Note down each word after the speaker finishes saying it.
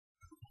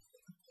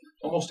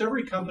Almost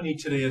every company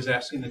today is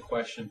asking the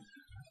question,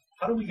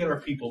 how do we get our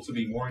people to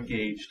be more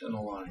engaged and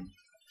aligned?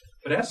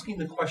 But asking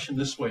the question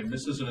this way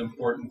misses an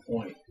important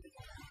point.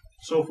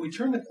 So if we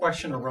turn the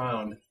question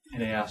around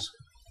and ask,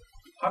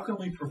 how can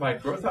we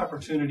provide growth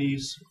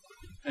opportunities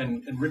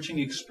and enriching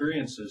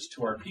experiences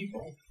to our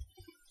people,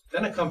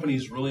 then a company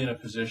is really in a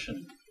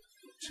position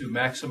to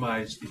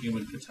maximize the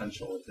human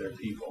potential of their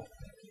people.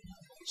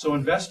 So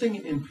investing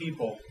in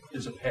people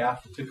is a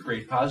path to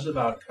create positive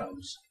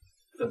outcomes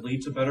that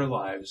lead to better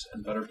lives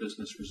and better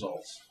business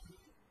results.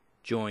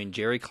 Join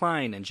Jerry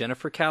Klien and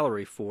Jennifer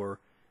Kallery for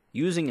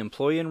Using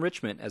Employee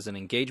Enrichment as an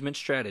Engagement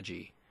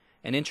Strategy,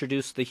 and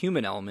introduce the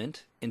human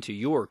element into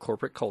your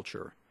corporate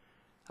culture.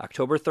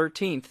 October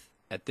 13th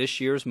at this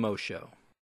year's Mo Show.